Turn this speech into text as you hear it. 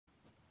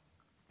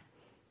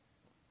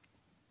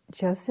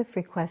Joseph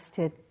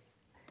requested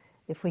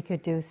if we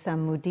could do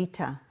some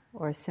mudita,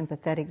 or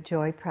sympathetic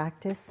joy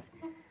practice.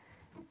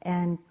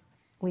 And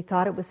we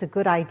thought it was a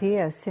good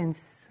idea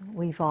since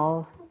we've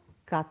all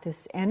got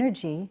this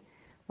energy,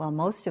 well,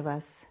 most of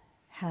us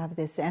have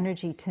this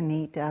energy to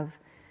meet of,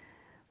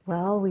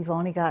 well, we've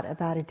only got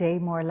about a day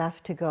more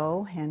left to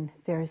go, and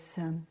there's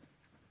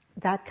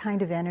that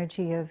kind of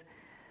energy of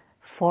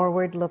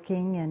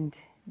forward-looking and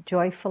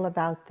joyful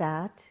about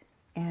that.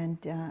 And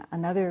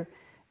another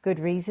good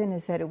reason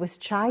is that it was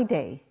Chai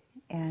Day,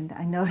 and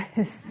I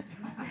notice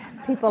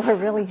people are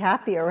really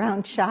happy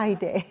around Chai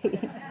Day.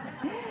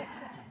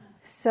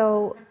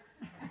 So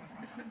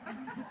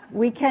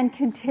we can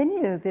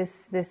continue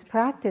this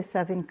practice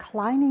of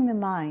inclining the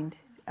mind,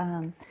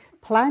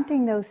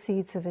 planting those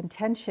seeds of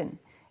intention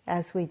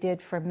as we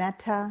did for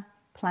metta,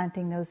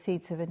 planting those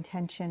seeds of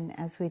intention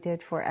as we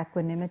did for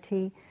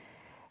equanimity,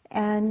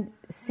 and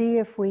see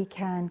if we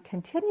can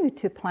continue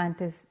to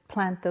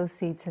plant those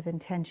seeds of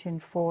intention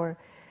for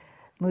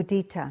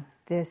mudita,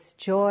 this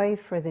joy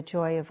for the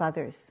joy of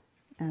others.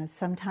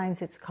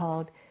 Sometimes it's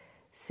called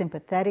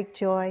sympathetic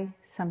joy,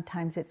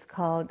 sometimes it's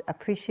called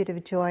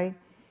appreciative joy.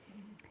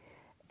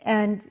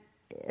 And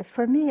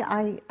for me,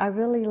 I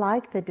really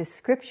like the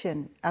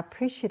description,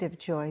 appreciative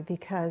joy,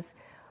 because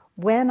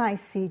when I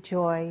see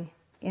joy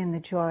in the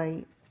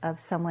joy of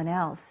someone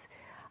else,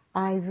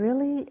 I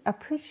really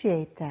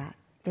appreciate that.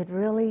 It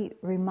really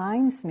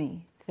reminds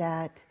me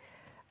that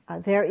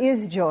there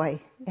is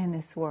joy in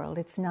this world.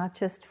 It's not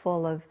just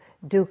full of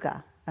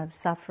dukkha, of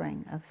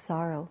suffering, of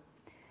sorrow.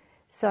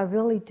 So I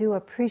really do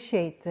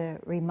appreciate the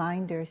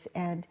reminders,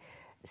 and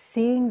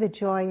seeing the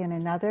joy in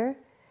another,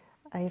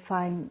 if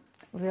I'm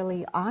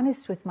really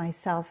honest with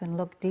myself and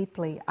look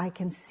deeply, I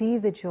can see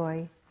the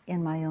joy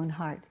in my own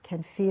heart,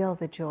 can feel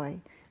the joy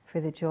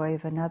for the joy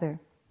of another.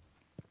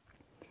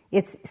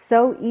 It's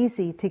so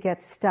easy to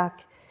get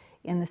stuck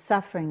in the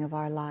suffering of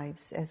our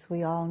lives, as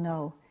we all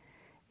know.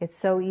 It's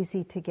so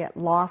easy to get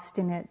lost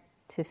in it,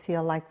 to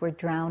feel like we're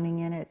drowning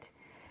in it.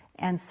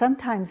 And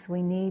sometimes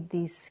we need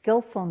these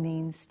skillful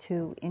means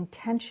to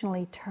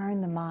intentionally turn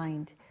the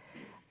mind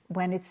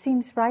when it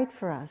seems right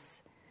for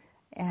us,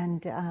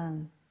 and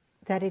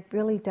that it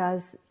really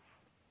does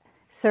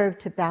serve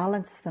to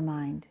balance the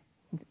mind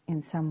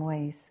in some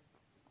ways.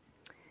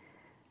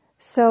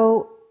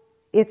 So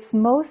it's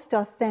most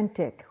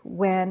authentic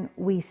when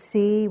we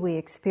see, we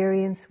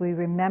experience, we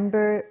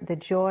remember the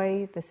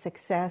joy, the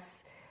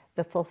success,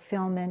 the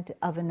fulfillment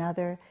of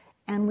another,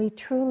 and we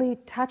truly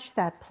touch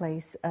that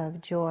place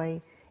of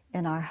joy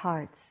in our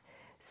hearts.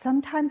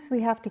 Sometimes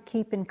we have to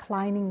keep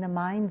inclining the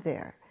mind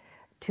there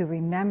to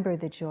remember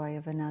the joy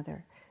of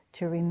another,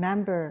 to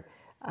remember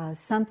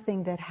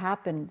something that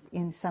happened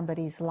in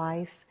somebody's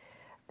life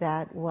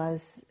that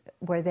was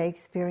where they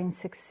experienced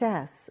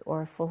success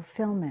or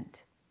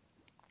fulfillment.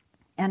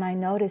 And I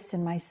notice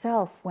in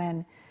myself,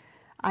 when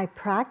I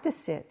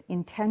practice it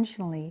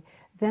intentionally,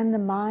 then the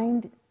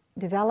mind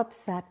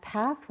develops that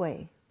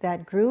pathway,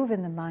 that groove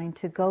in the mind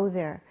to go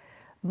there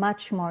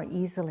much more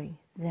easily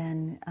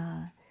than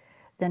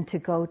to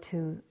go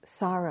to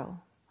sorrow,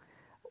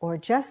 or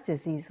just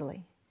as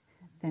easily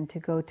than to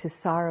go to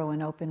sorrow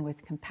and open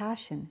with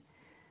compassion.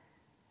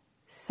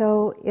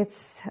 So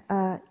it's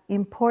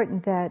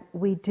important that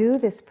we do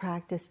this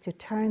practice to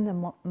turn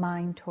the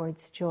mind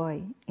towards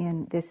joy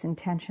in this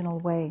intentional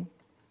way.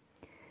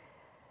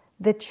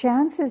 The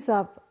chances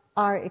of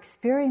our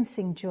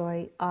experiencing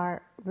joy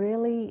are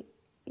really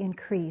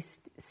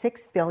increased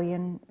 6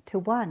 billion to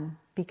 1,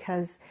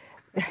 because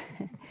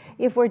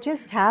if we're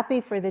just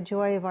happy for the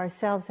joy of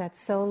ourselves,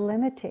 that's so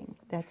limiting,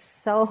 that's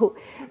so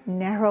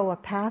narrow a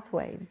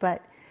pathway.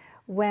 But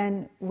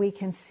when we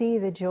can see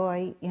the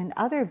joy in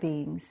other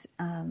beings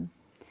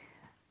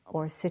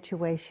or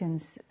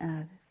situations,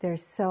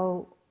 there's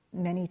so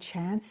many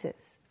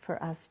chances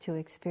for us to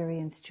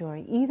experience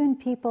joy. Even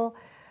people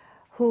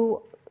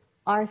who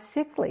are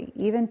sickly,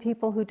 even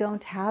people who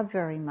don't have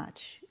very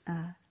much,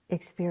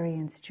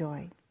 experience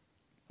joy.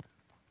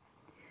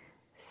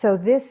 So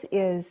this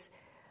is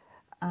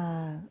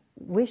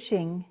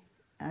wishing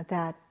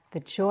that the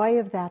joy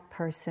of that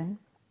person,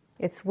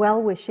 it's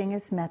well-wishing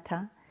as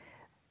metta,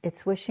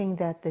 it's wishing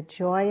that the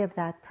joy of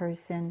that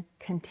person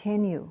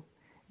continue,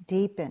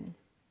 deepen,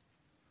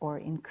 or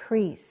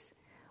increase,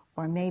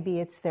 or maybe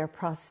it's their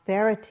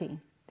prosperity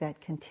that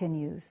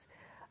continues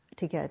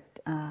to get,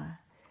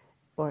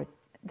 or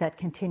that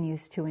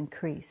continues to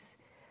increase.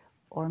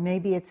 Or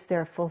maybe it's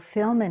their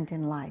fulfillment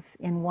in life,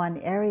 in one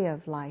area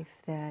of life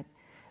that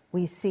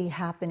we see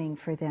happening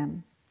for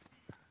them.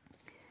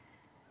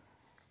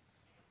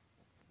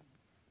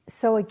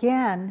 So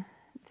again,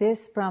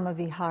 this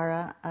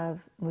Brahmavihara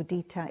of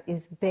mudita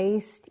is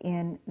based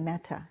in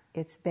metta.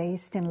 It's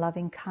based in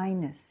loving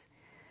kindness.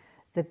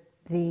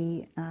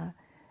 The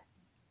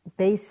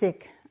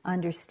basic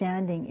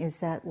understanding is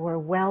that we're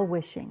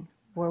well-wishing.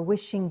 We're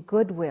wishing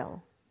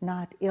goodwill,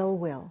 not ill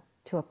will,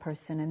 to a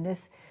person. And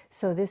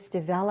this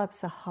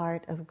develops a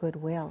heart of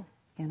goodwill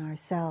in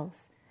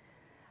ourselves.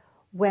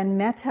 When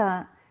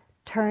metta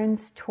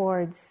turns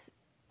towards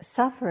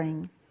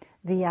suffering,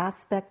 the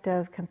aspect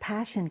of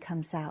compassion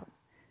comes out.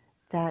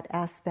 That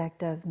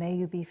aspect of, may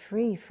you be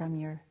free from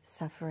your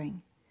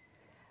suffering.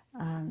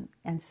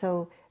 And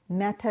so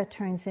metta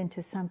turns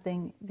into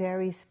something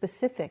very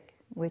specific,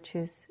 which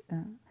is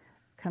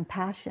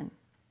compassion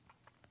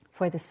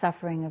for the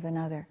suffering of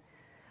another.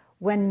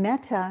 When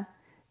metta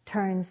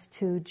turns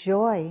to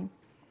joy,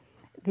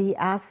 the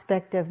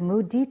aspect of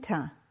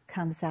mudita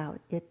comes out.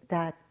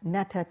 That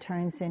metta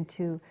turns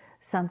into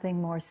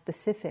something more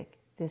specific,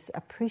 this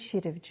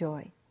appreciative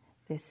joy,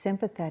 this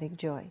sympathetic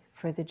joy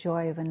for the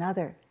joy of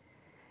another.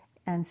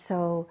 And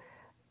so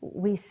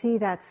we see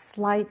that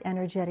slight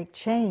energetic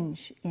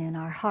change in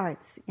our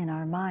hearts, in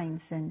our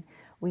minds, and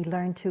we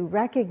learn to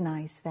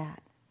recognize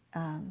that,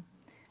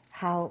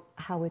 how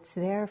it's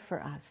there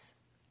for us.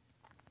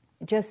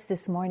 Just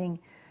this morning,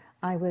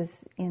 I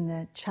was in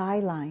the chai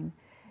line,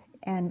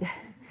 and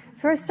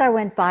first I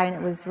went by and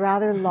it was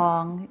rather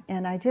long,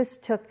 and I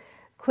just took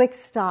quick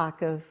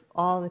stock of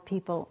all the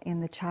people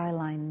in the chai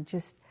line,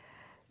 just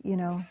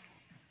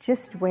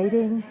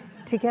waiting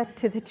to get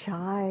to the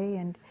chai.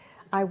 And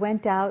I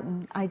went out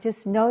and I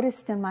just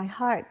noticed in my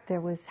heart, there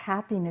was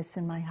happiness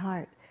in my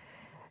heart.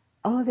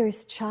 Oh,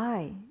 there's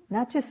chai,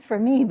 not just for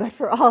me, but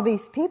for all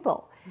these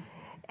people.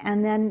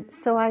 And then,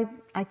 so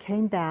I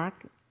came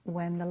back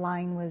when the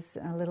line was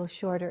a little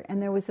shorter,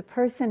 and there was a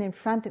person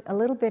a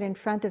little bit in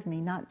front of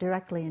me, not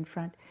directly in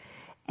front,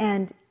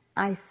 and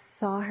I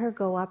saw her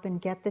go up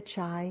and get the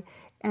chai,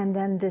 and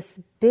then this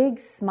big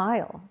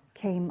smile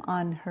came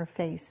on her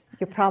face.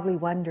 You're probably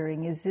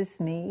wondering, is this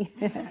me?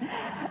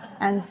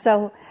 And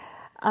so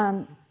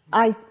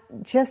I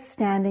just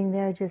standing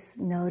there, just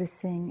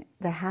noticing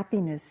the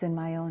happiness in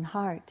my own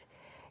heart.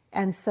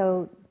 And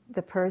so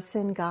the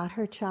person got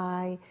her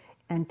chai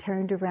and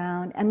turned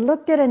around and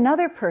looked at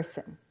another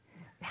person,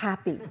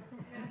 happy,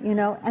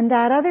 and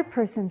that other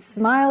person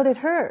smiled at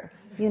her,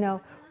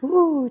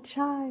 ooh,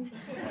 chai.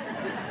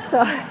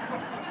 So,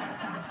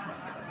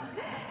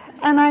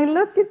 and I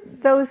looked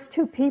at those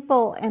two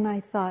people and I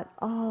thought,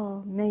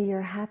 oh, may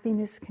your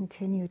happiness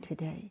continue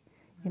today.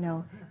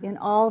 In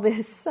all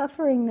this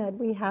suffering that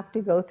we have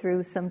to go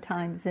through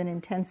sometimes in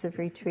intensive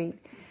retreat,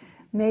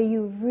 may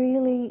you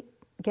really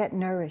get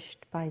nourished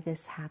by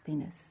this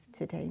happiness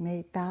today. May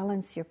it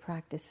balance your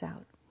practice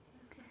out.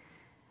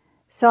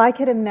 So I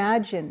could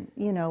imagine,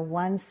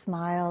 one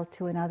smile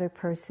to another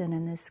person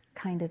and this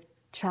kind of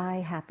chai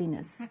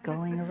happiness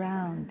going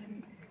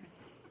around.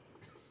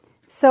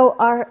 So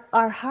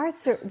our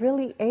hearts are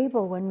really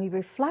able, when we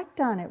reflect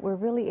on it, we're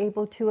really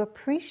able to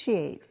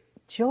appreciate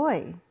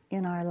joy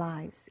in our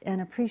lives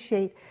and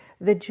appreciate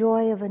the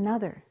joy of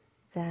another,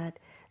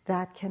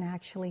 that can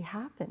actually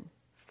happen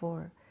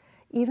for,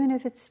 even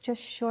if it's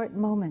just short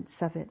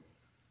moments of it.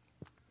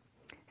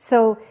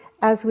 So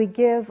as we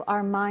give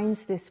our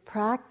minds this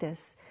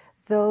practice,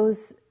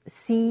 those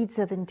seeds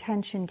of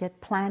intention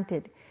get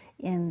planted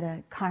in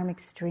the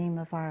karmic stream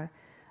of our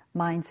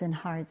minds and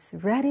hearts,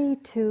 ready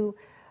to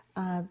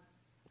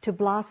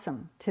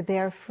blossom, to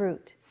bear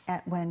fruit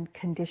when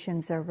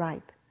conditions are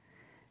ripe.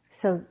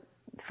 So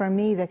for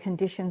me, the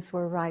conditions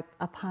were ripe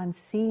upon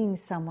seeing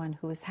someone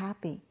who is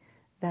happy.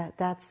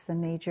 That's the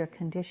major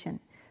condition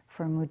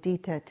for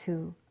mudita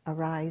to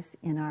arise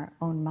in our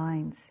own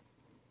minds.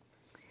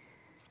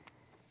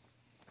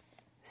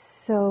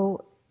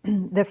 So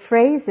the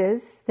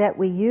phrases that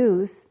we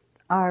use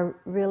are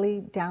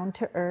really down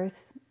to earth.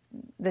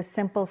 The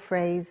simple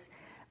phrase,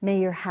 may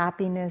your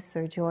happiness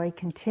or joy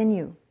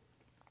continue.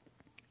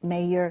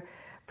 May your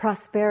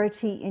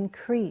prosperity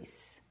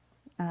increase.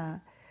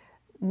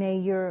 May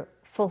your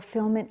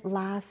fulfillment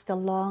last a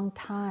long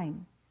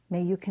time.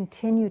 May you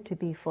continue to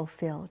be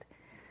fulfilled.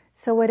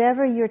 So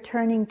whatever you're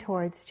turning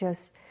towards,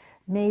 just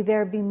may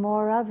there be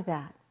more of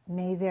that.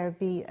 May there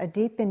be a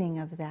deepening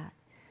of that.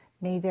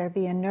 May there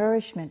be a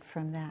nourishment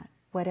from that.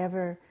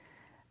 Whatever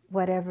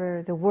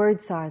the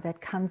words are that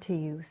come to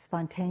you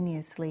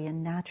spontaneously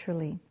and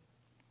naturally.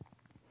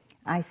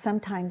 I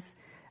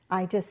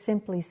just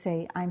simply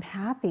say, I'm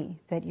happy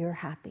that you're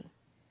happy.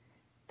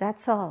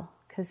 That's all,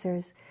 because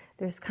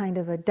there's kind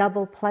of a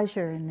double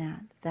pleasure in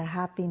that, the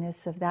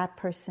happiness of that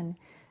person,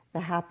 the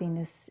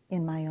happiness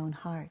in my own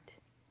heart.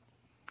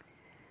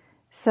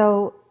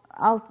 So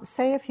I'll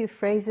say a few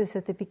phrases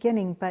at the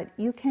beginning, but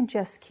you can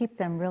just keep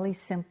them really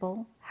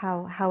simple,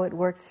 how it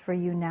works for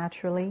you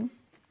naturally.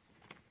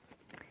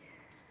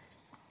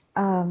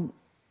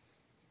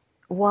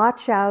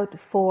 Watch out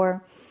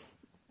for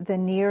the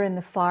near and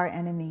the far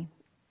enemy,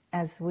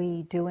 as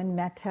we do in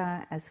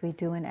metta, as we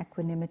do in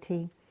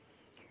equanimity.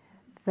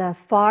 The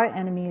far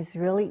enemy is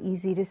really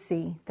easy to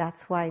see.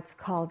 That's why it's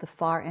called the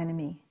far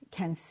enemy. You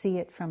can see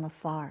it from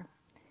afar.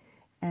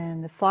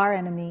 And the far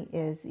enemy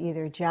is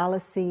either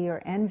jealousy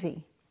or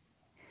envy.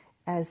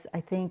 As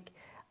I think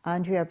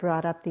Andrea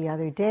brought up the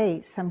other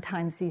day,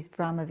 sometimes these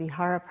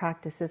Brahmavihara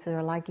practices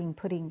are like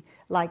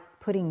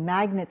putting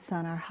magnets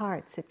on our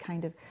hearts. It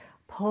kind of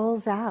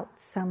pulls out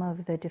some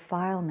of the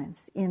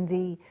defilements. In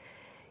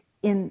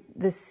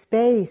the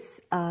space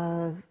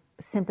of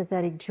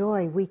sympathetic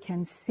joy, we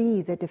can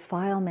see the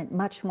defilement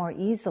much more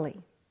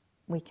easily.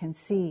 we can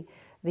see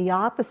the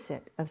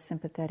opposite of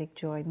sympathetic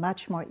joy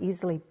much more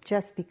easily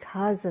just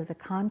because of the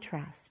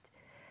contrast.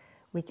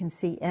 We can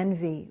see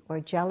envy or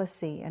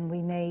jealousy, and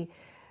we may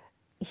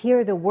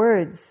hear the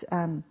words,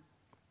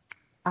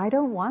 I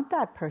don't want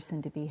that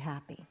person to be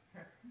happy,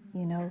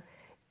 you know.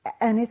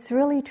 And it's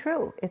really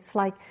true. It's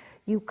like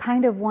you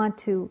kind of want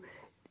to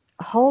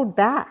hold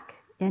back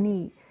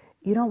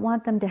you don't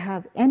want them to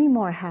have any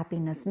more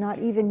happiness, not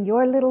even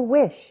your little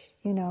wish,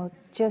 you know,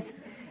 just,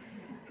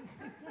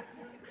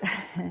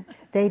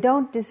 they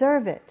don't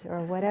deserve it,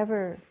 or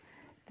whatever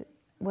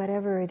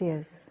it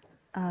is.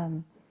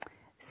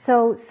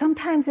 So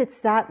sometimes it's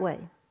that way.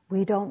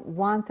 We don't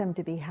want them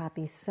to be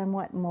happy,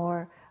 somewhat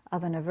more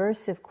of an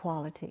aversive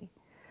quality.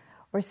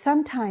 Or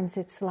sometimes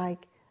it's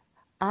like,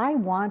 I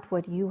want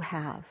what you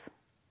have.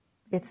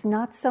 It's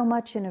not so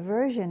much an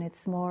aversion,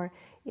 it's more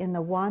in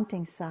the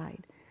wanting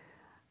side.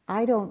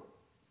 I don't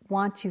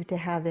want you to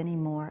have any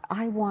more.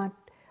 I want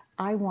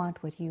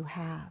what you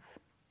have.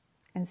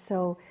 And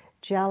so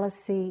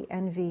jealousy,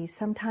 envy,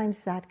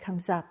 sometimes that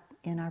comes up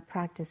in our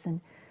practice, and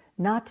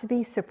not to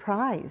be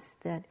surprised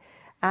that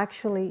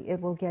actually it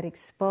will get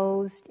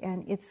exposed,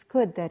 and it's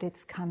good that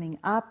it's coming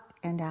up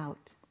and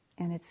out,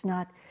 and it's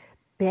not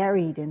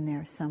buried in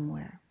there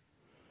somewhere.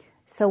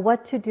 So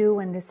what to do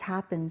when this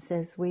happens,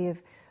 as we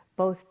have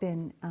both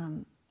been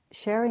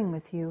sharing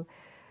with you,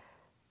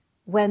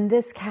 when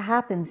this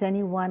happens,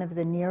 any one of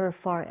the near or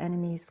far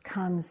enemies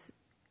comes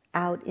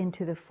out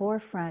into the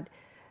forefront,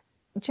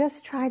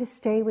 just try to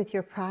stay with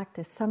your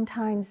practice.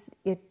 Sometimes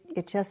it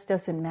just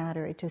doesn't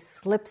matter. It just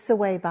slips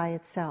away by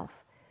itself.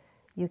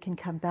 You can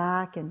come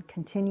back and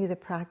continue the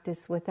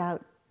practice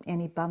without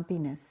any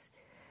bumpiness.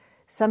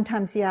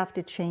 Sometimes you have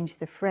to change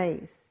the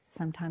phrase.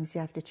 Sometimes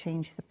you have to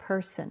change the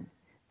person.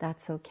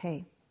 That's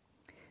okay.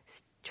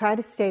 Try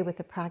to stay with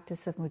the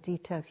practice of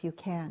mudita if you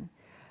can.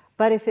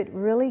 But if it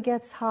really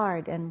gets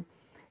hard and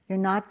you're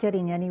not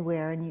getting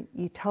anywhere and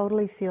you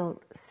totally feel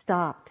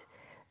stopped,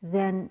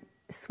 then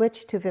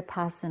switch to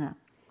vipassana.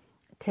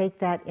 Take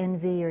that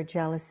envy or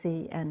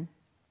jealousy and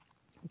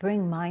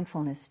bring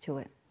mindfulness to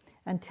it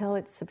until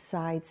it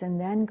subsides,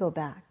 and then go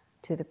back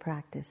to the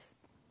practice.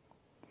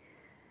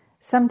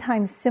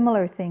 Sometimes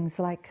similar things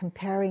like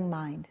comparing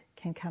mind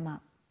can come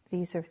up.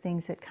 These are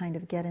things that kind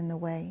of get in the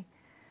way.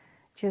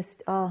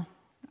 Just,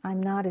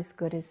 I'm not as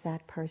good as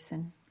that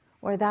person.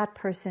 Or that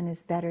person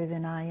is better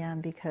than I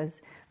am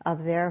because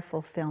of their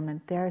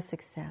fulfillment, their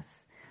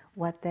success,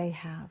 what they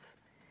have.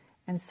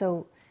 And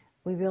so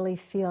we really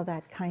feel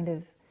that kind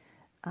of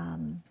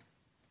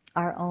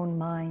our own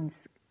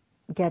minds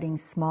getting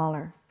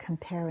smaller,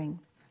 comparing.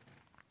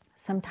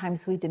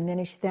 Sometimes we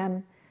diminish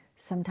them,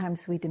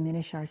 sometimes we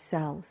diminish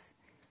ourselves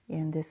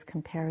in this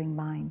comparing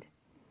mind.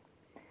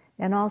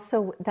 And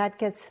also that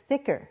gets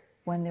thicker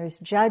when there's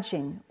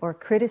judging or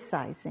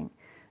criticizing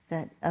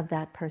of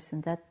that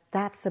person,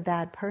 that's a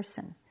bad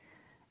person.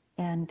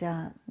 And,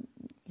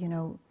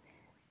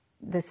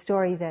 the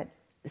story that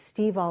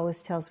Steve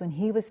always tells, when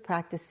he was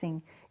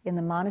practicing in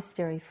the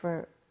monastery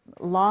for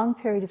a long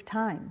period of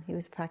time, he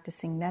was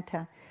practicing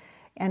metta,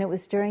 and it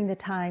was during the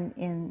time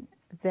in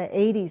the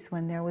 80s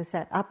when there was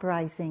that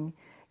uprising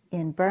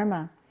in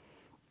Burma,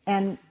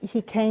 and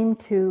he came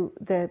to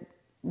the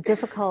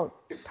difficult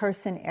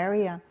person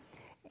area,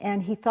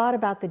 and he thought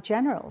about the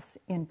generals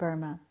in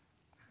Burma,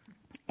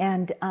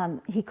 and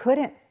he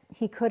couldn't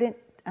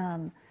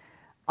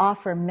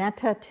offer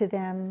metta to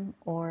them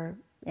or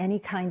any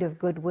kind of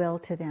goodwill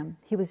to them.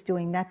 He was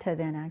doing metta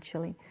then,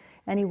 actually.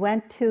 And he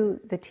went to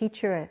the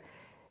teacher,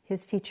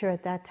 his teacher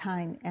at that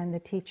time, and the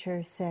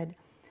teacher said,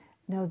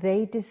 no,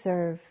 they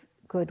deserve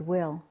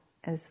goodwill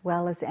as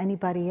well as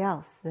anybody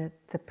else. That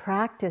the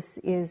practice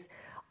is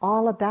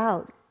all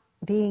about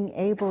being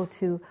able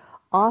to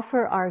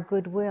offer our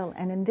goodwill,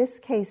 and in this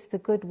case, the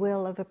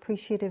goodwill of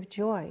appreciative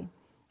joy,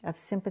 of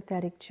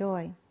sympathetic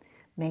joy.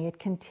 May it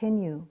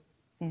continue.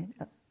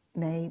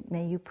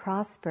 May you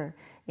prosper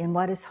in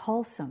what is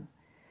wholesome.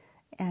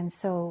 And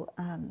so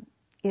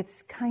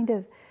it's kind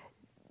of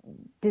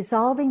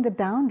dissolving the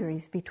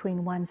boundaries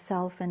between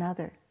oneself and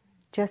other.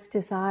 Just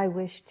as I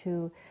wish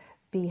to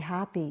be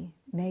happy,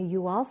 may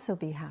you also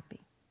be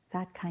happy.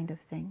 That kind of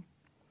thing.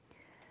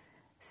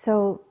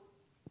 So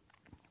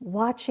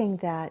watching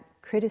that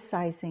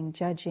criticizing,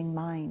 judging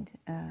mind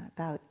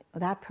about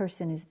that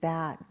person is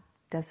bad,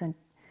 doesn't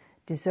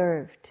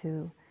deserve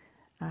to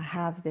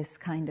have this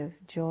kind of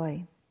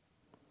joy.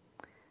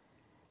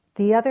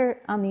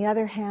 On the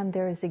other hand,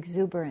 there is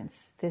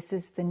exuberance. This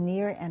is the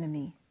near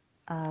enemy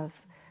of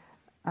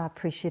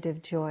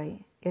appreciative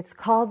joy. It's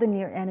called the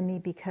near enemy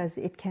because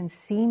it can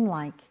seem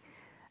like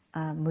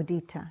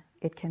mudita.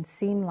 It can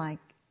seem like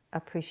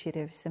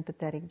appreciative,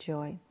 sympathetic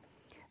joy.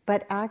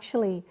 But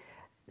actually,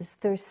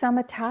 there's some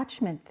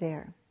attachment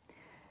there.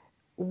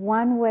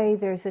 One way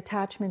there's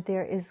attachment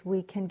there is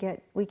we can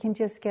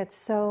just get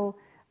so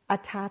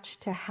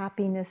attached to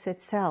happiness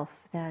itself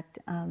that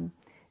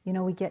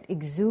we get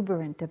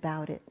exuberant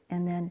about it,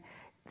 and then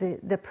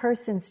the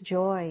person's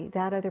joy,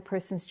 that other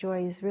person's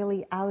joy, is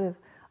really out of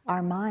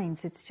our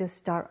minds. It's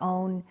just our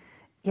own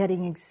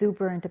getting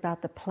exuberant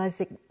about the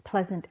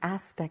pleasant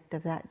aspect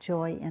of that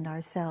joy in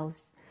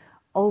ourselves,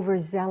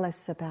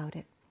 overzealous about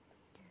it.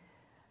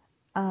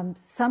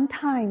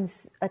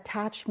 Sometimes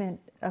attachment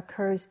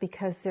occurs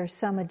because there's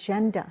some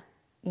agenda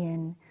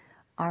in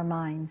our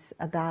minds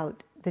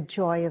about the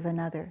joy of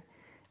another.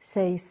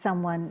 Say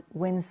someone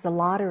wins the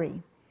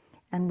lottery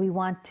and we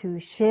want to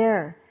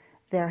share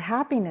their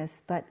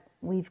happiness, but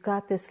we've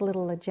got this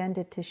little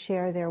agenda to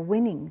share their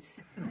winnings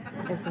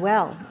as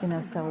well,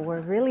 so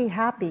we're really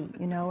happy,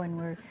 and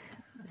we're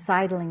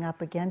sidling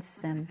up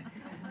against them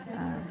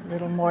a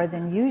little more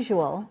than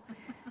usual.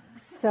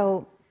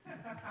 So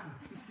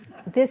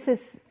this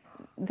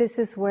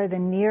is where the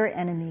near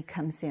enemy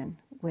comes in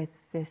with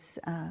this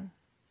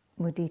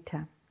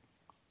mudita.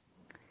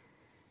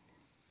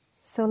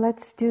 So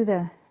let's do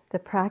the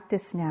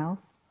practice now,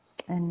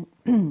 and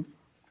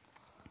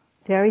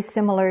very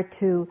similar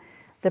to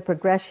the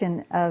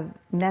progression of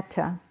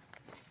metta.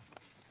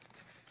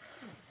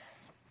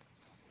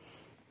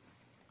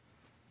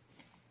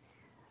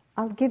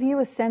 I'll give you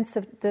a sense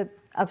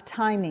of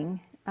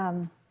timing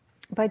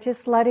by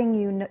just letting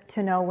you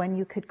to know when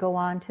you could go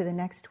on to the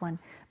next one.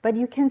 But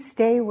you can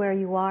stay where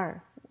you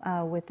are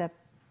with a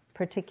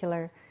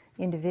particular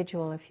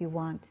individual if you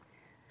want.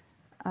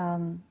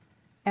 And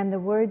the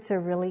words are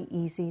really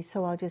easy,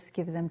 so I'll just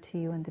give them to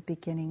you in the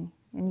beginning.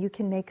 And you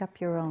can make up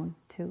your own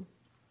too.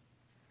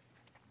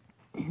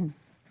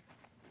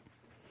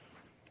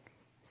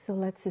 So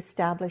let's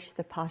establish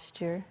the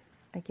posture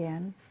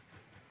again.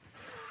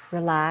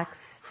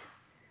 Relaxed,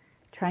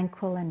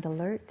 tranquil and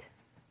alert.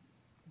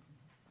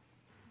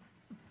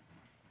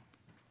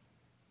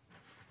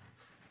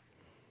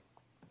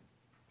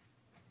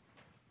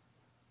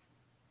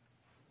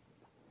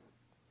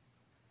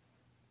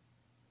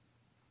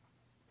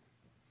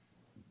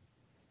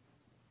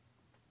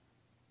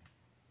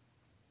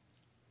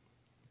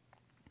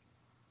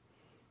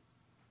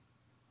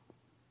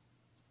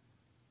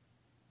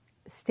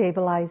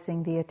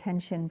 Stabilizing the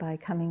attention by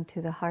coming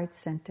to the heart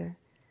center.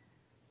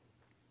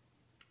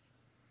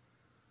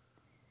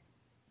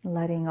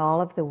 Letting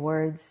all of the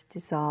words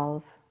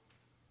dissolve.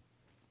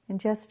 And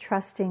just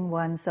trusting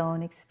one's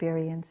own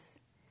experience.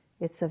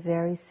 It's a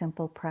very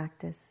simple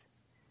practice.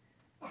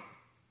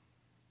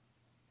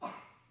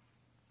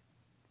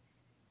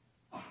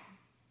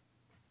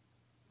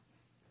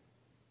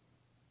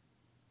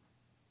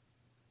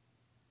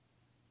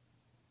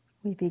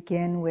 We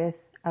begin with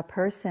a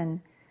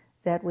person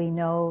that we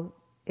know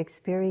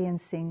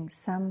experiencing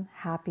some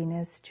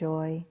happiness,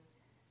 joy,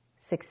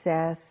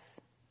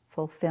 success,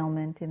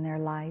 fulfillment in their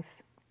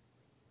life.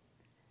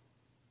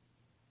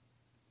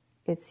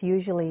 It's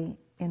usually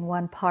in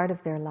one part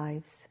of their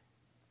lives,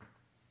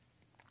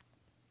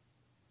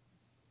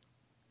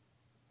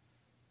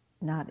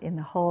 not in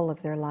the whole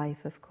of their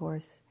life, of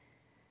course.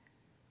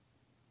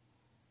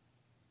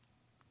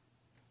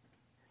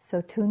 So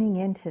tuning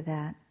into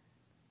that.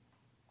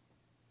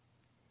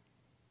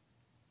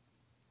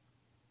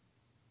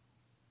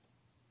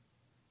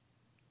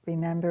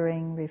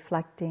 Remembering,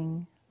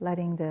 reflecting,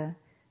 letting the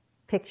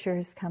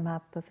pictures come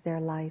up of their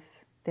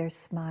life, their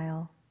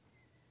smile,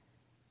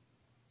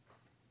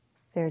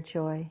 their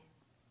joy.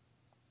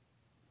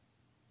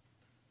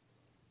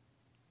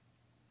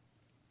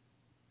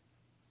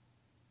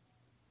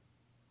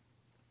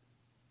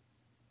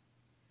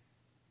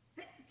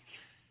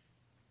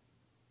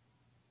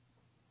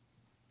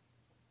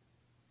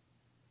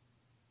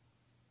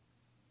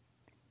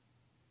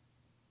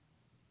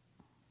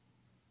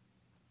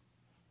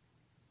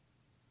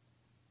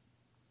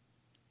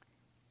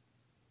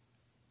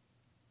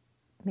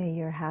 May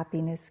your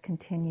happiness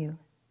continue.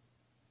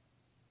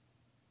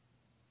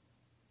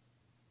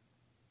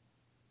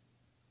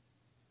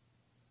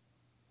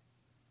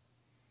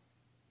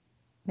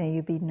 May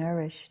you be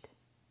nourished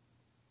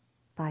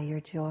by your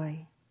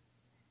joy.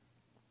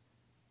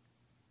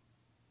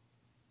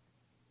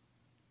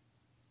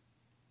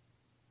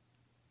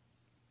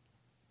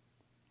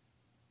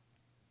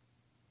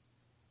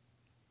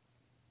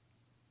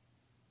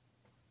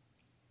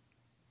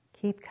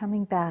 Keep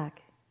coming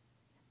back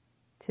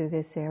to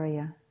this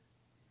area,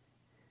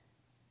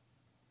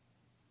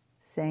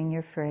 saying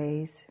your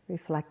phrase,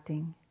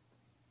 reflecting.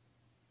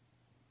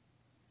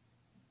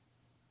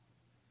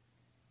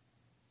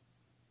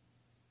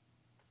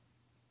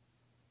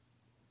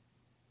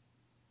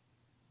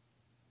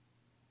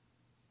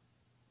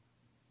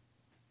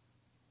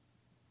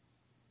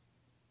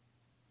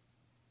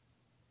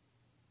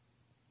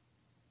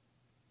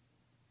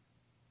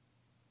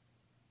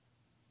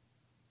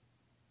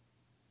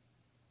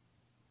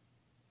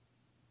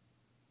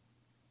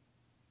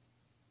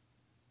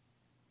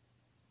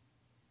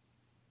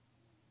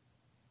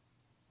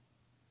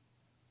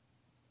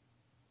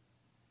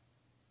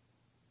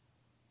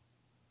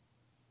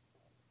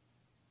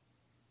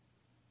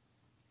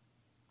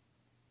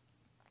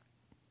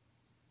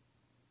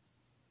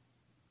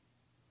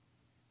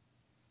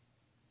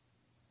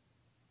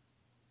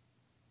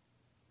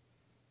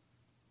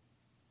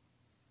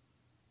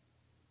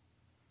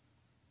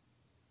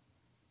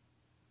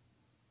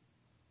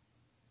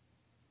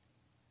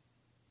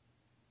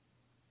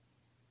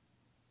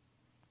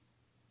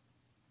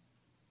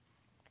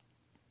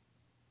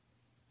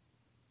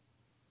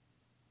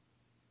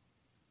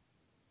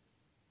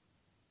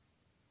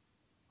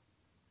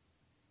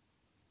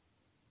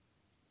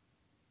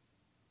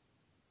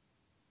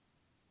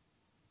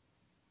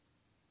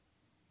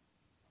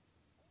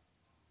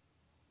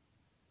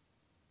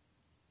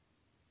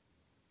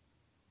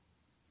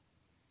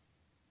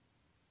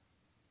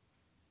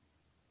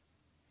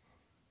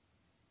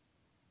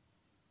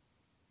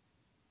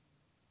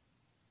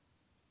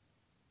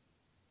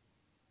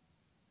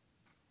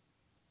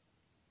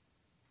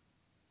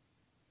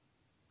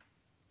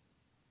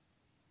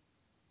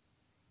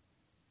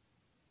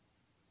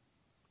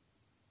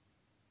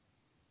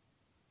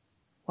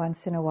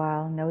 once in a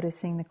while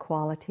noticing the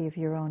quality of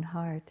your own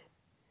heart.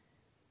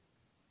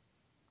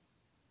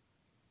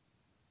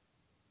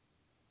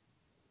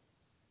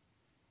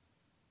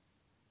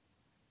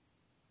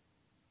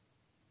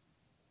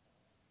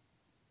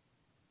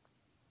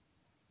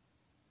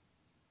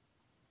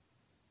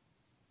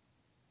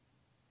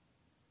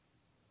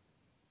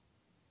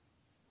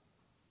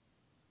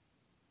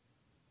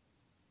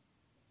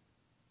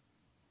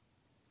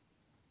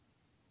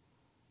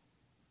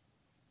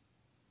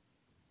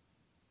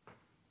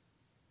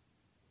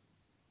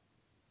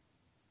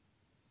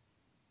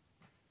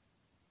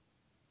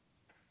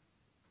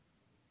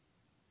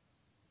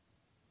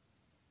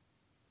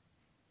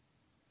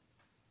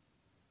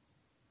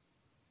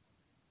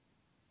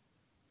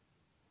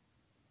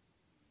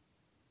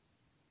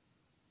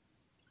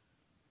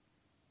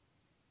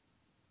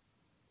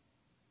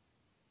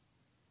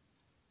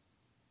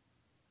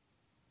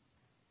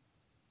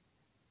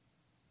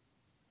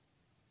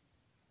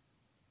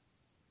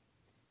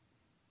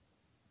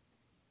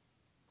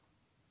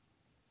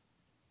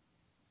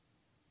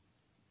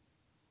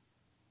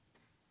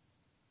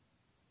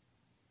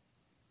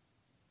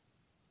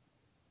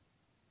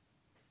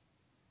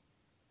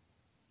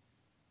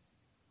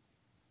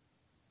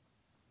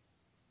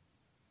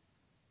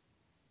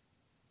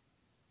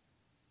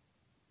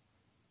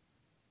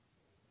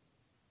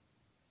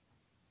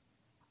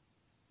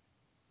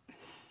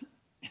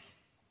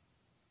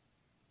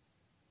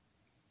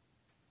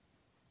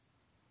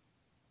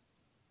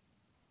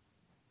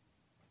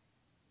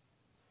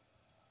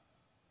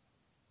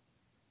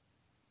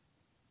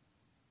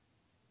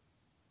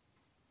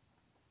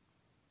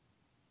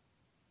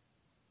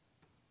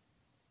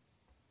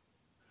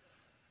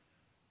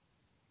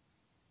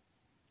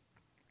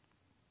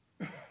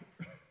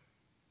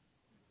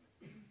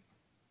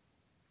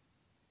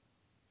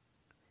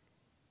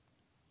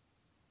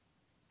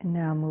 And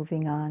now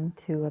moving on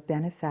to a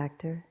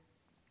benefactor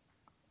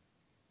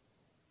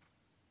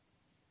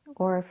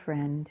or a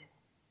friend.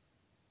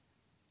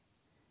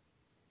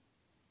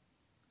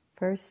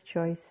 First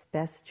choice,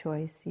 best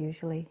choice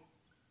usually.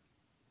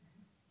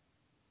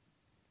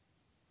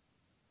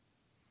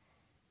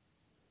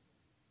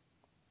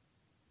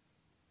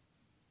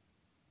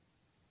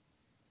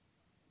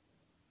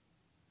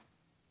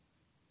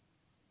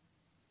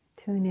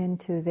 Tune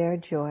into their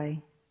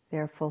joy,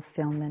 their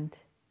fulfillment,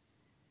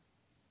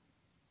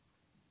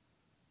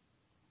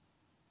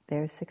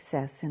 their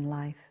success in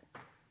life.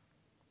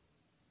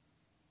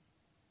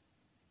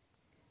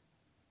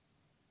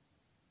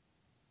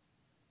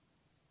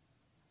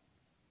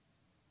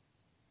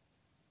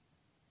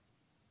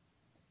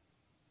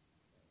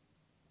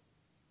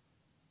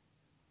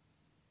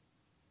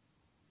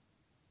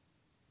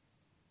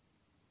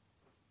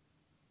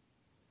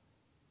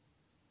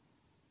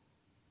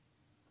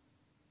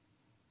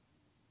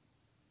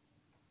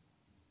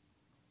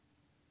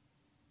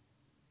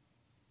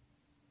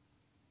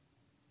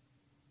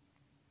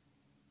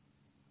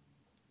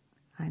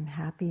 I'm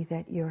happy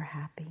that you're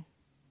happy.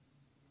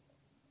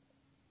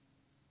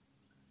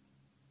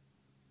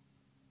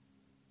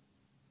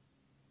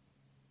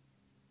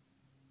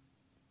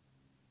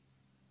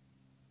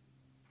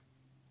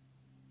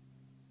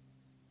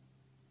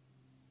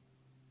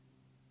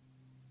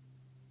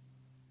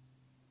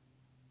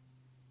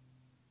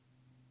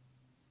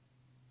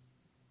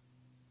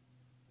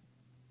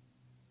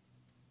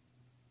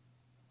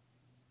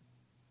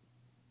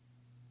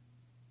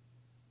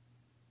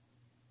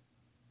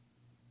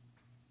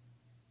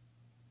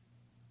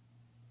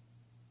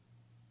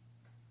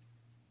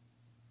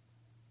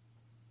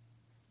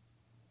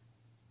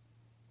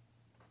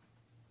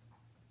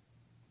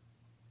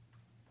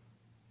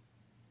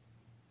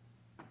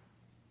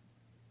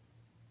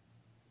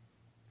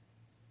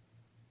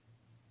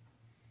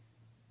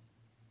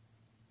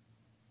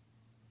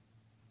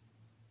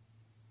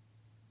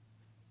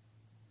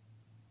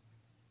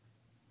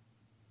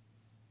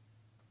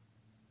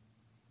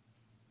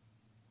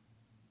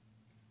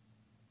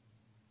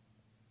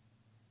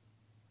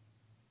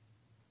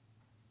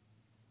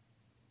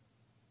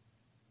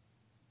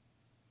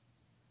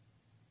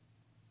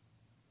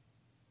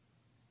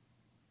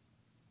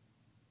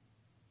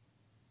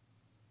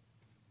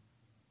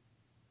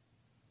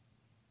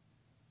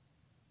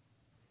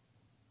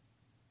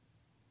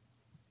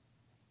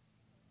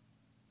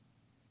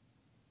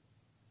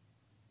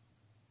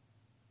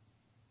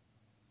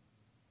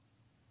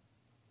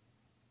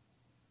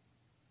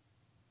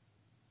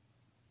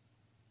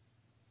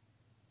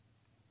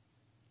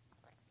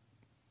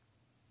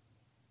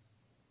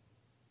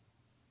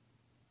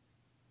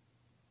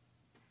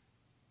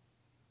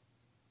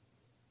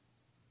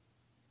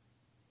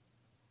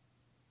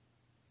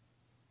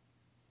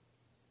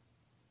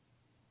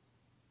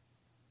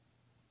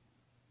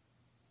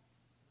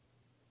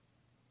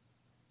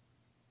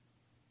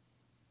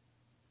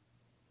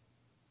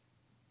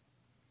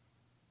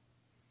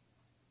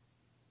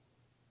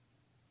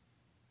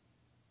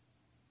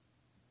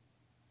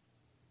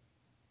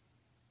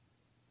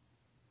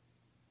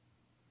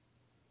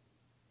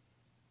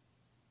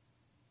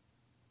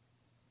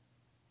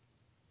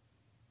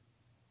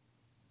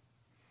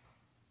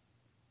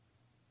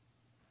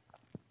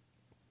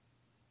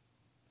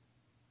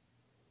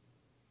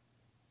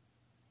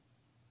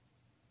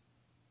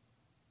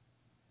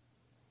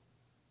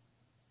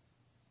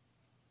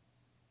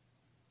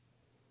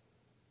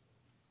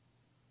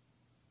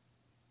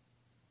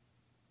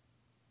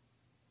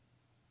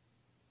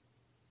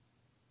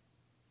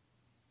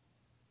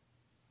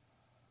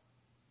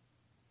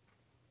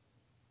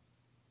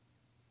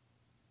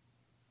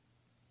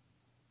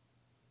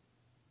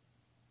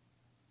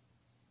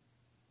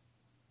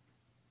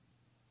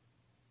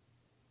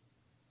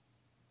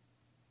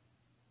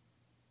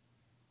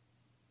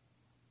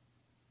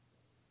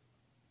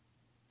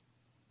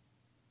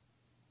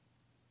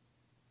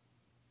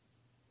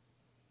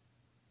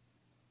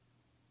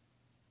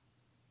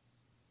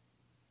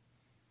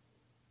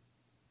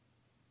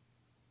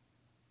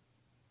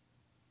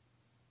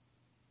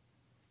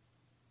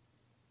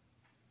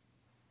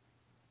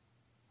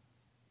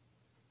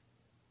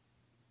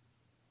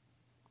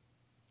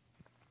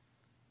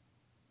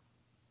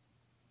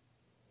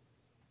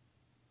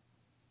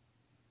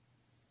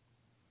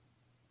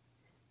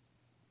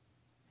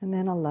 and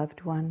then a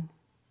loved one,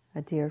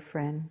 a dear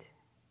friend.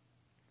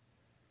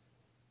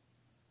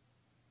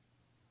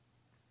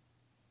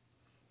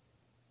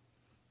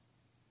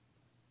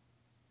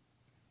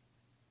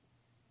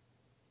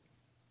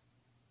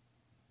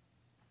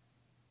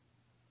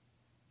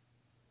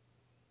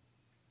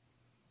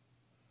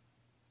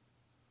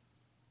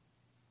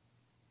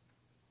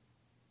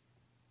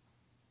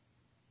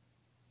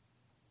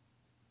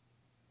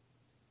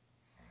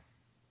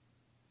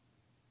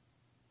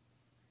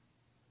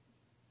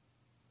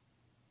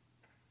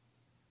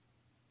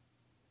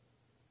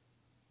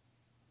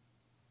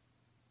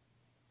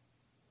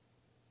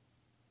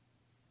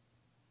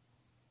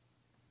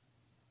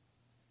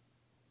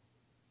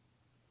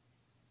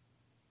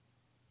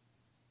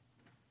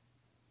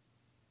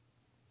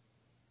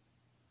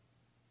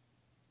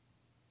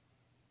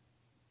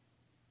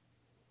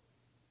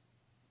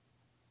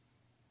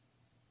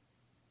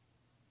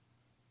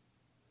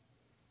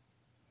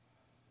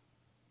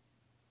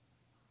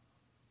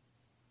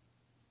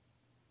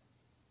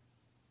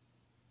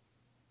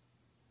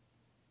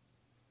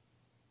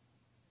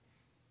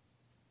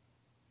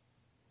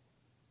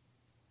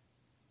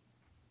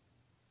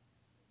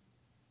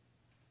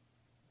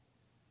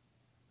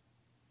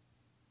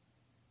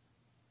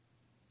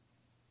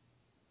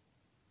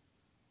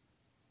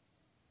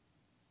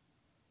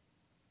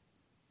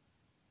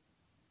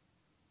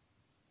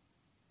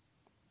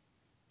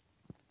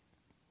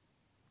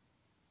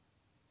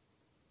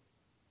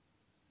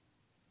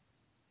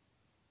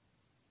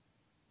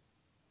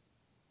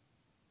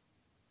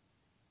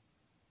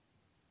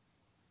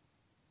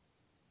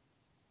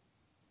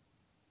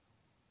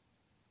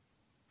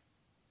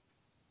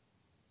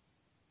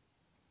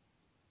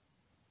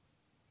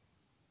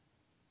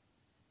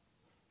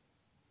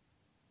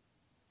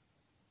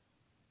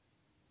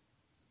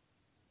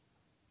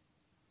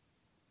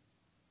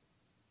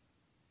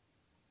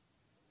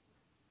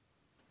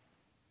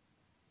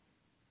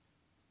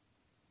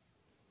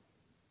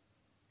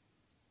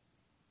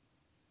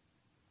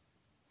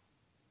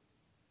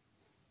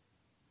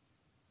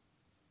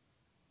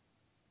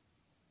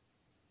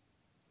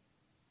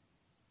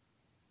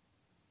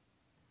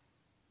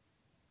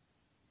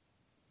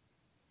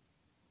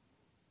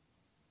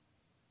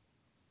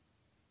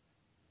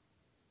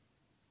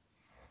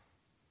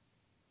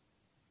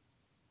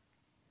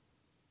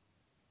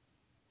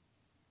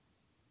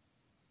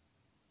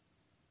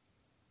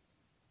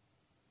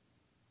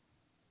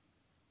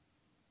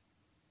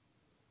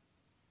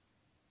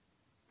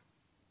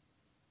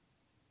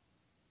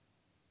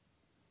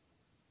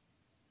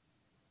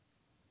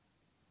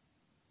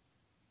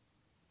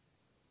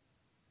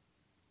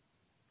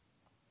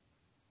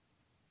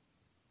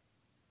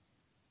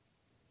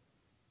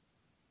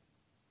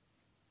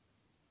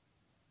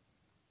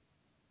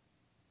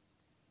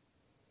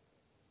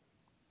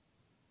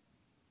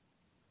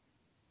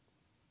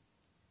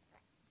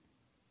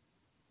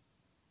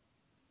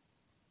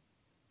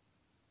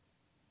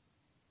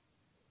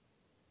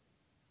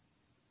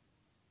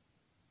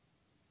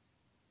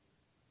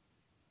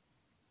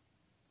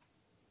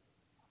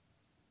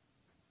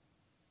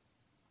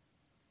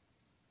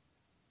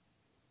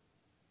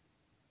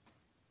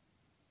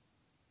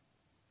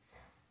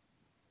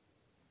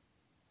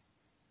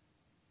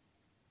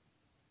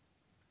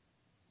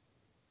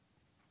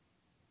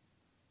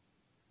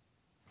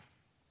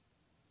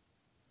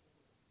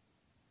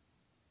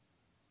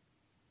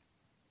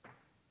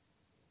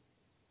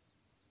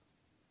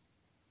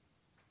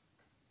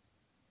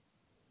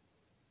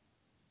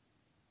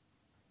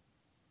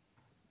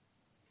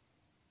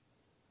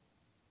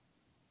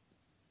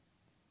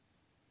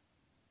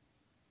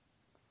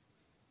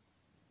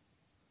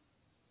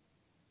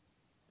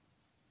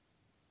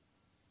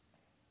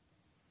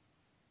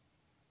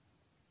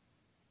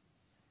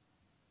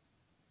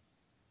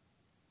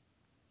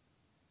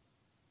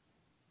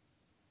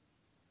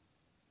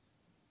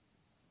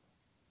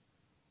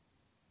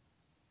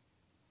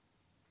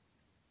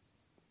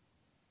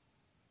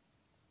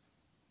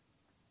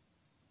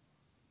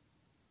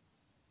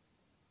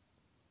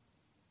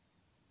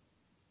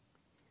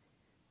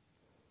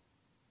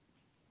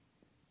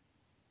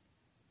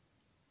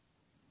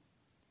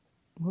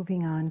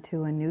 Moving on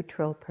to a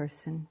neutral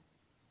person.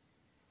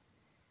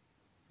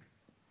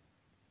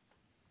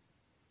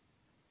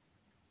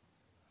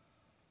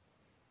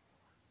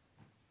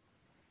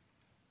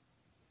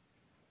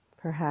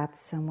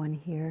 Perhaps someone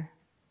here.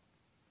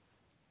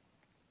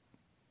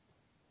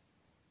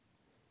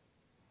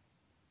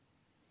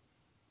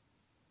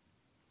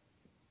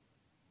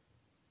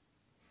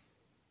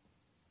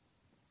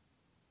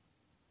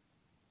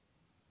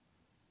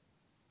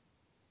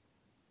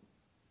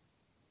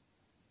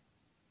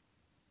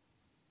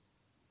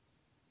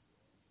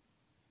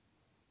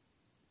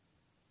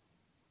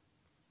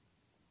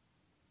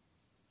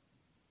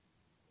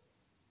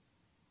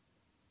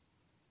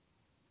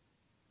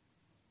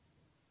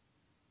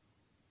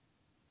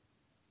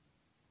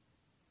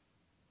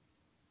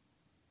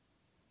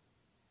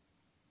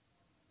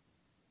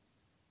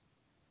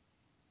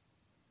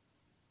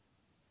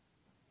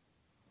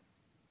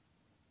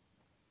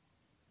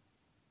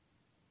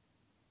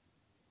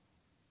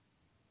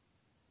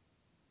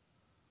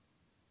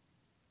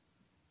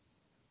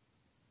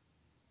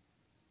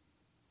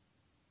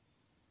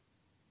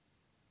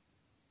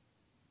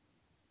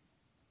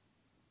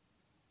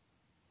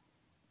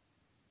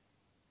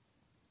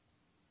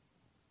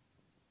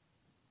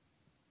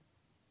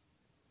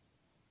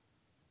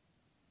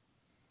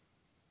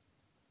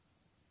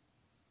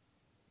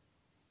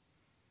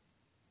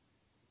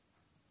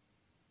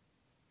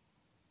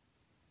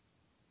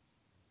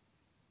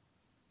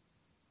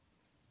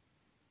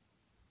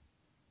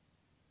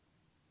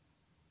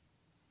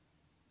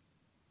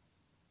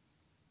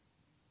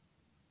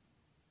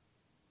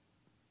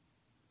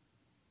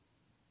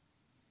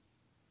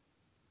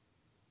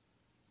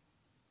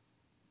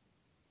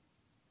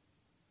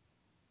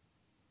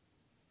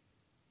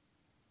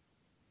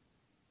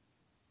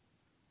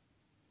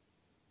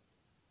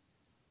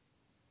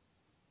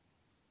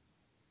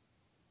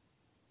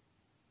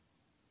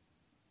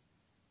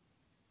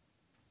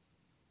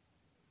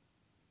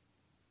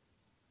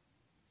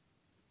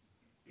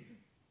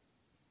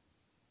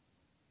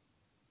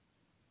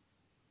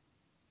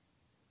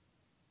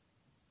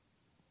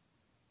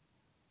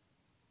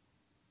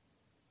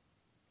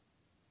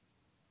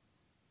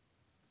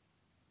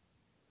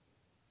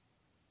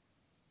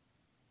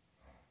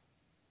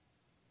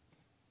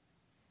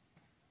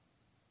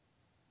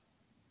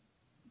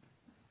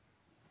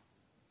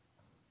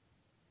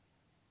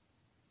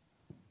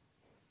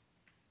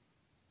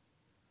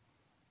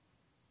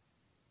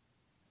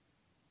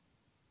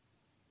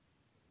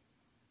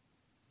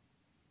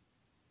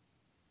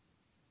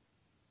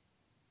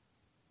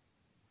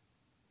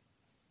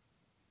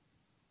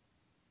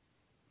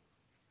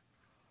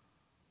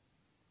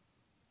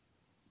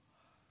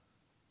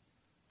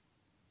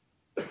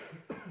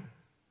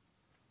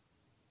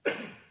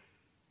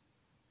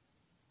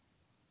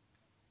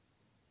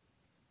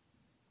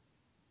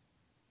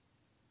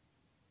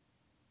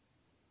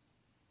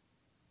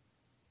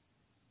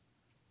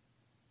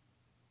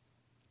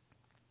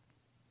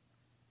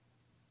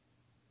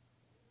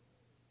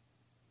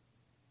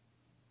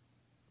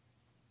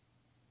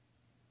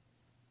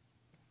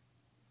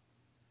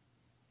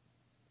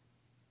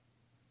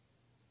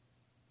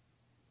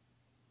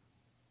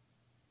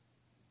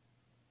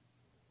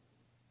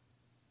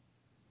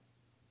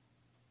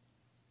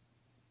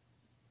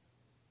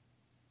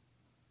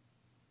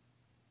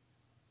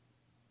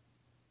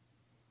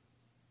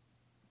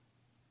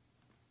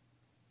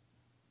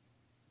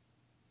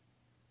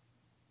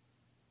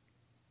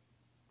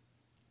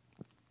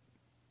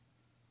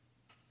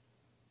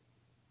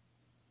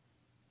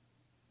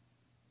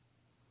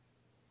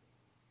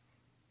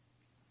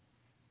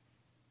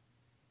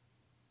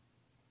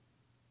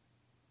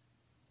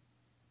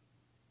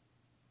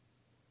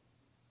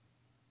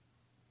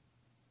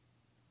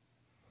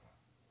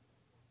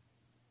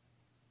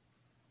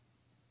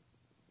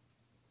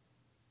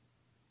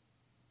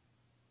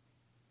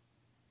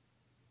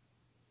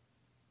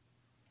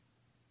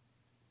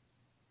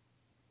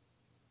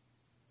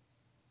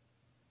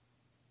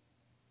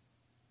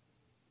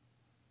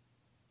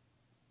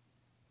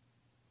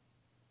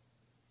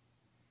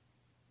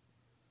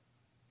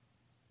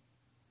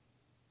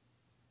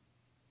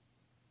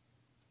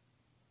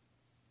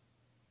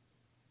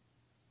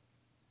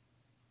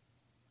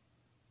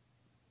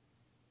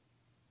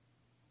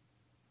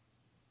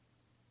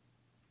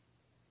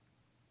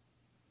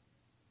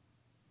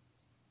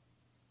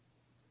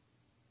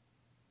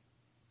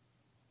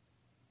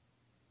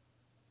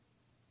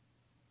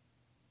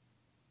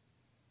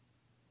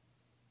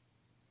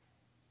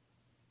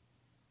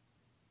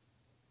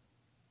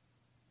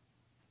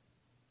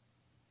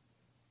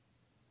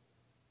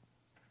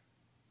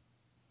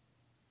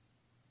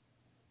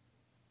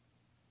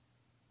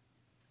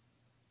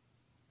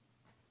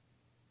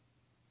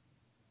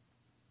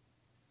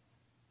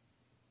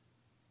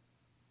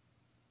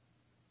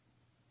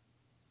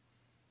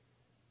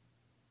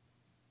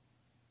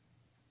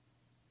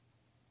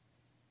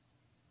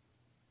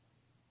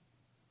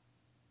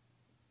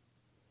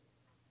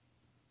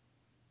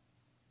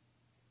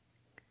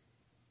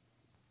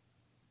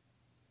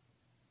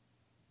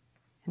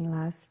 And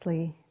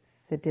lastly,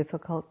 the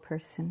difficult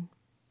person.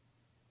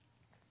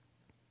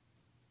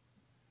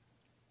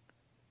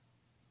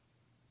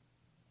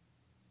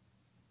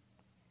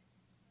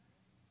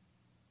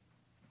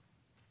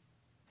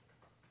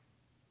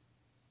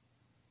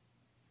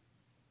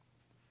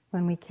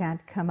 When we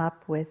can't come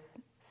up with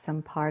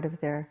some part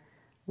of their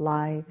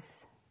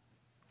lives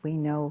we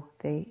know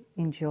they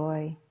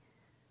enjoy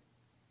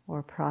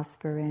or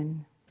prosper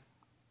in,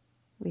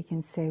 we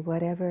can say,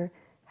 whatever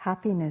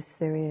happiness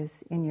there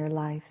is in your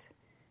life,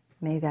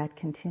 may that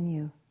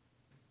continue.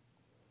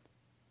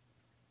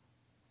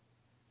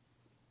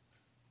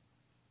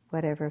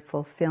 Whatever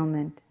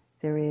fulfillment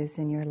there is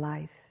in your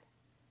life,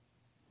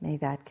 may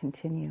that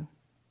continue.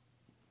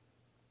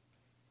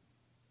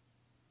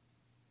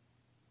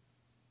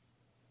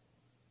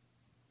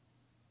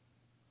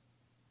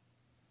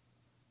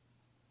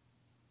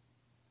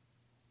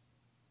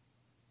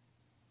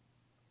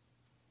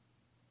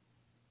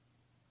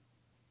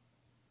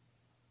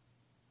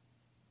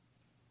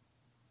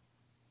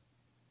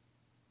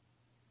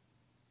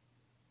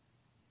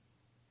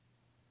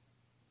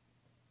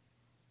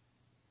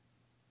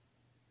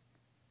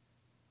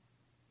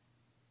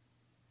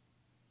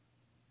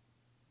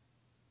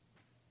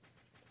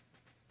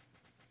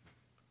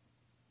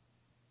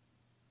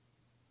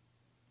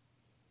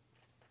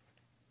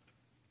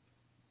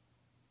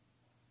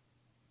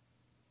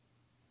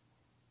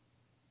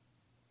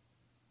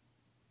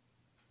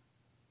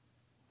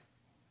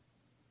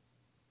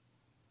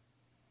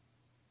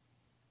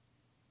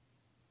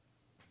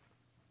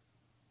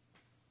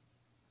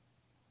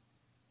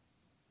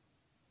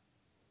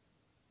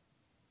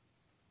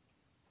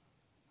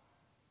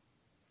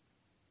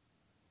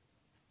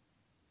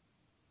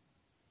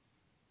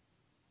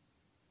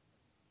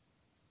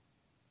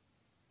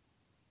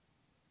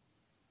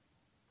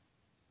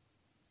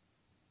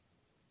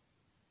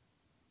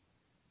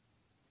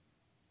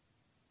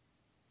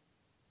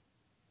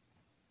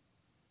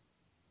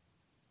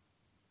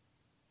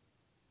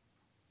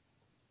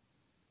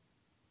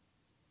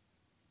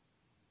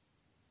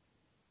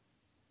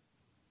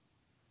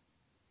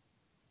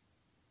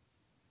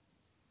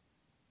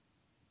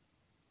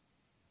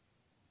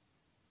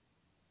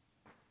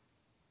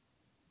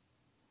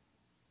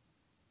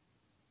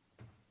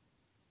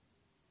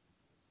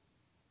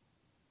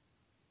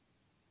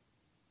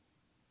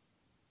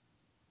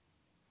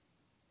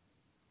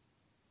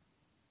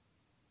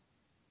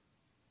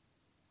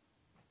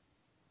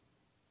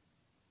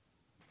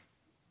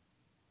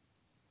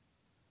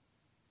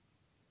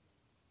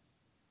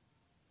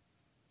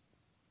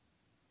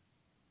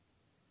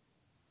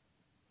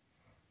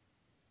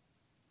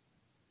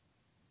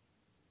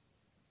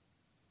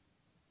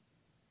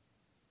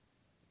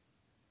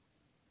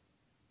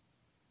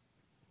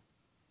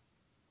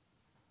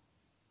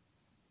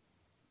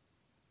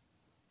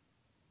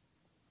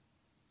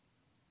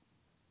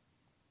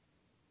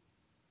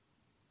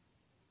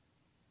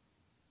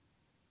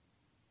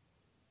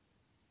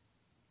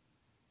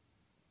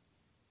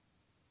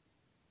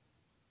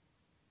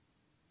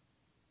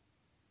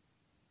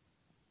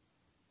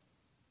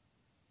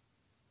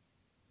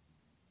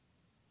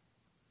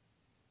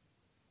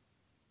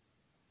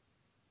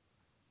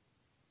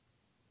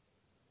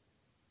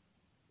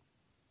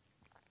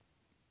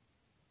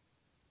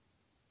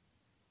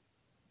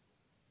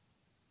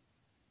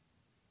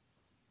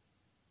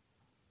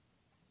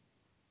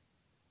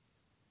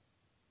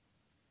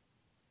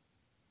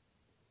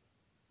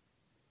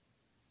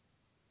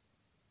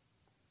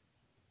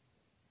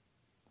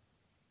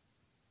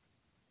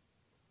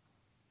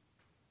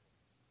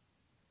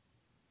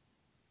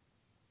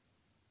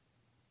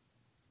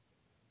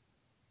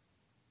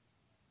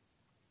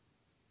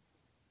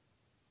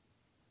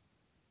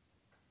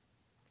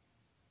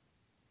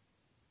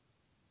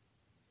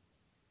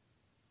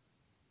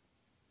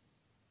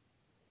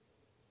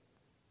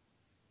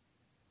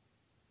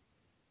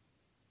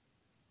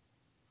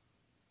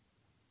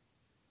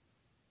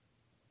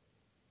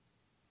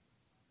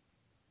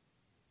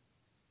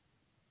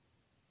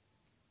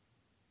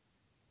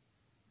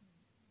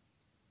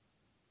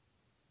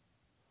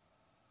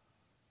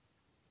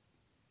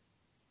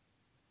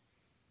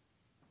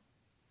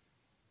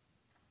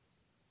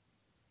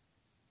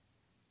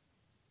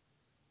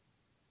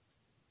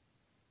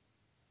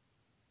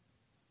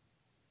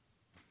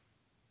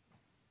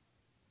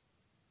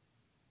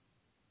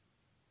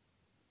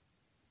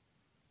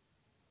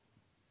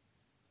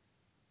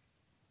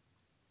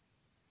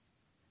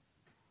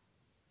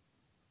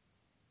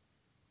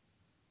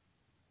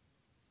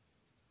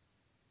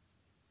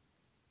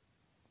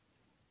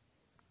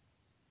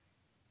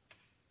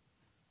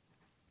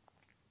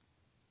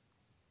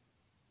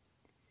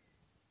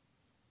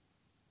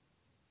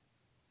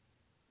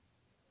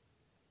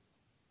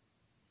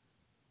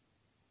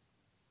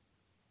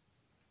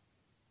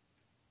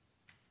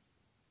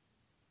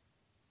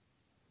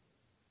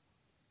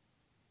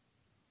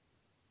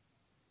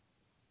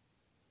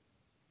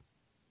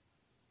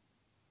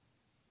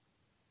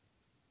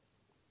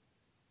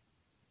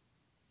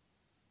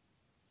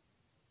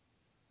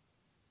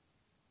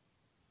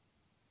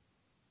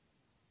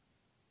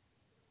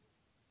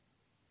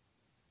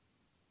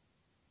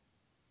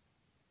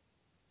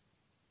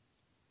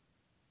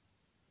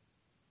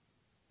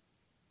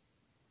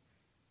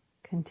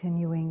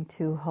 Continuing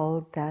to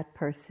hold that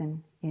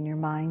person in your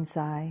mind's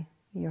eye,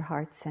 your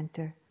heart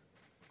center.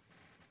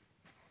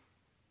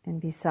 And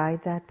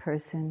beside that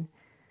person,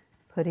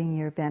 putting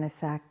your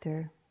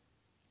benefactor,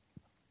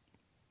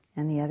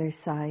 and the other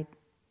side,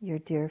 your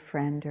dear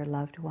friend or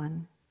loved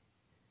one.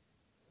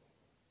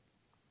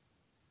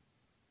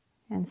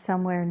 And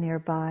somewhere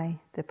nearby,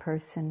 the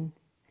person,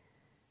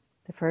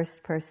 the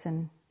first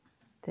person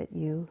that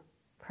you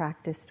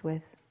practiced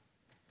with,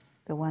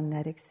 the one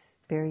that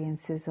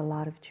experiences a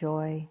lot of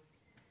joy.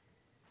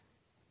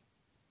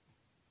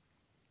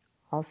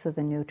 Also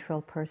the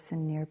neutral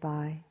person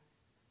nearby.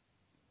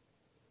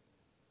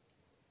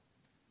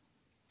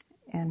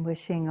 And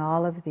wishing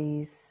all of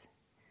these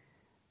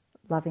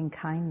loving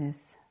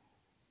kindness.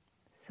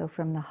 So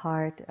from the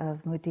heart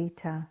of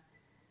mudita,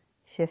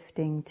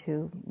 shifting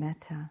to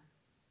metta.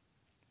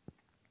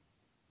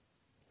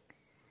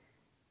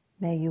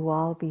 May you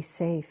all be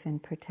safe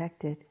and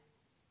protected.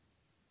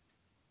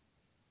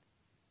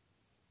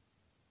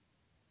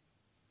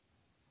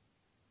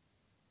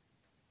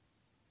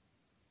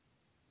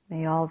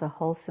 May all the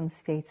wholesome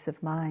states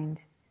of mind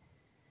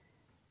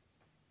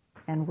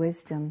and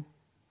wisdom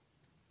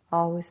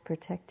always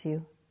protect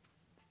you.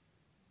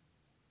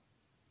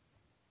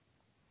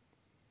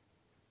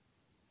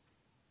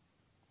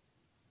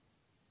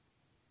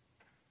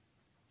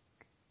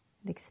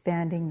 And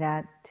expanding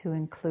that to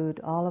include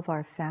all of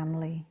our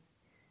family,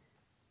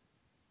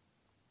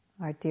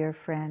 our dear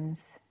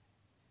friends,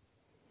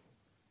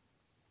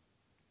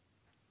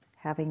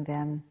 having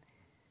them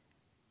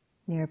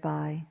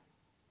nearby.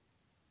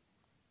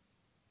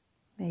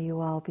 May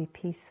you all be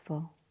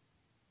peaceful,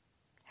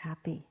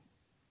 happy,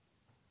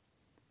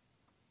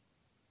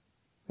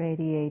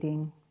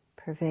 radiating,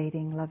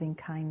 pervading loving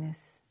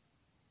kindness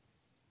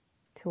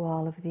to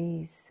all of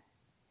these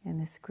in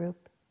this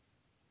group.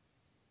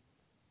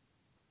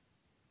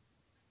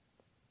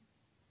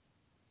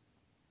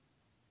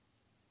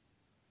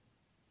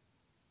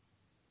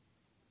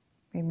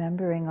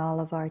 Remembering all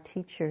of our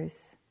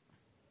teachers,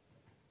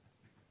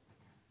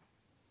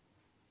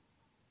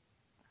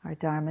 our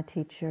Dharma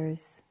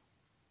teachers,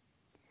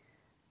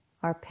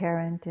 our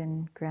parent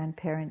and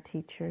grandparent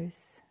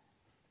teachers,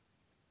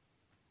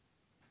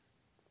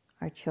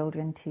 our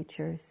children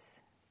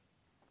teachers,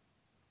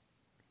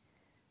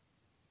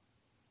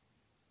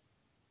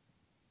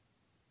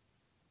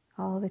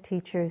 all the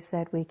teachers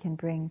that we can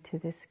bring to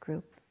this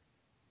group.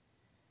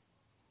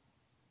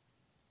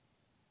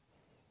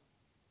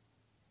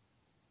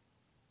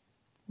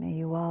 May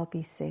you all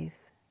be safe.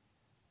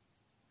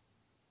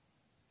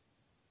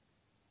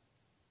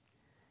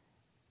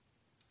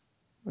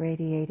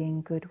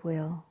 Radiating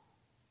goodwill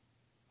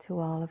to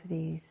all of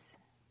these.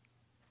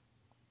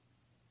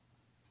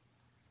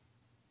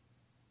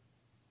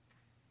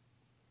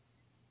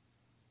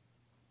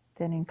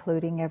 Then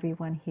including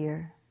everyone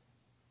here.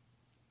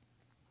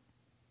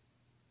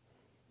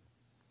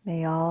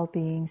 May all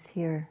beings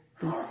here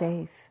be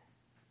safe,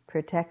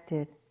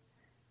 protected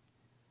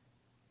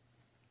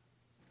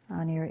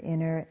on your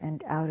inner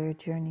and outer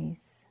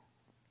journeys.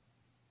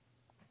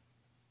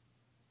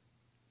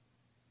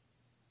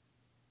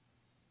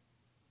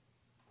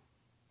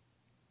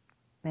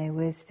 May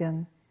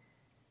wisdom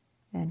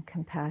and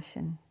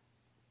compassion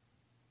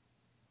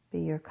be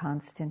your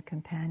constant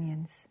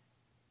companions.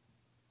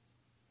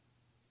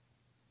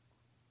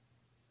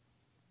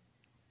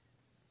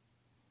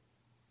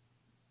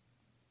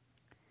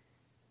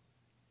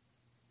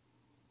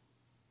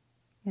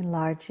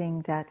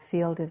 Enlarging that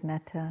field of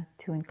metta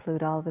to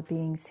include all the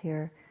beings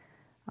here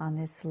on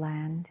this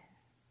land,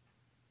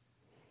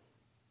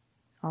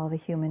 all the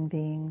human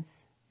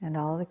beings and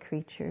all the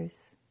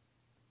creatures.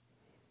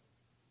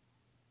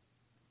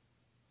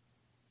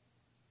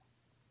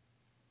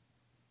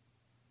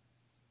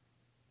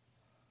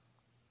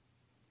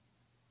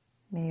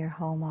 May your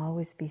home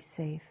always be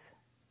safe.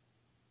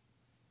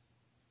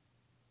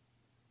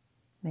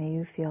 May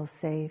you feel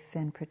safe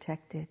and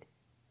protected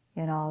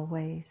in all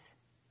ways.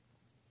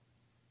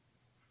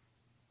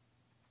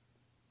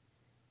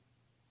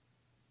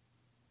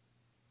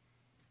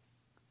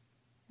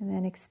 And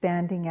then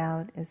expanding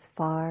out as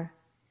far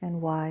and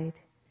wide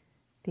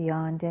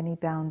beyond any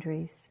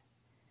boundaries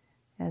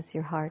as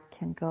your heart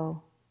can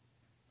go.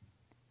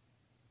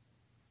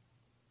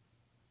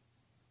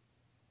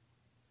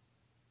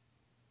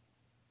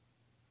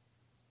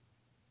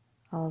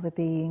 All the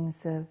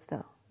beings of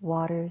the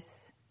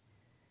waters,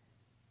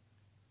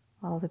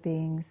 all the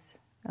beings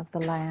of the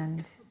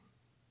land,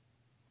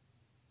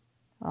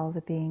 all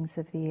the beings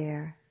of the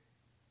air,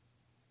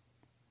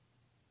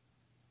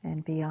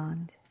 and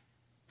beyond.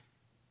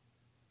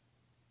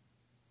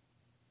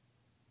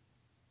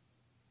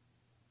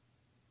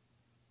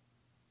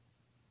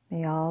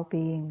 May all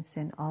beings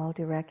in all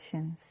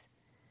directions,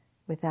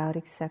 without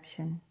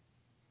exception,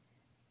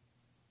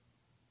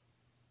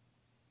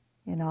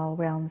 in all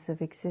realms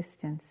of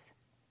existence,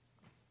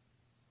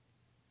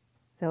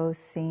 those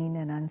seen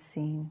and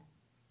unseen,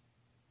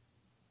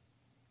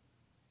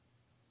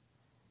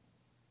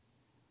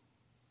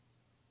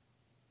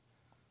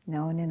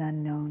 known and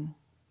unknown,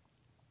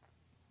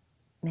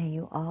 May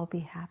you all be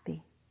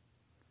happy.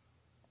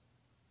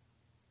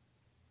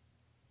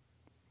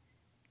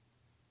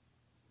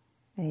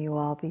 May you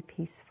all be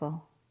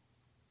peaceful.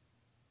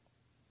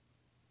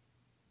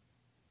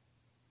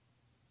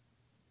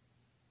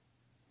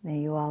 May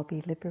you all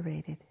be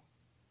liberated.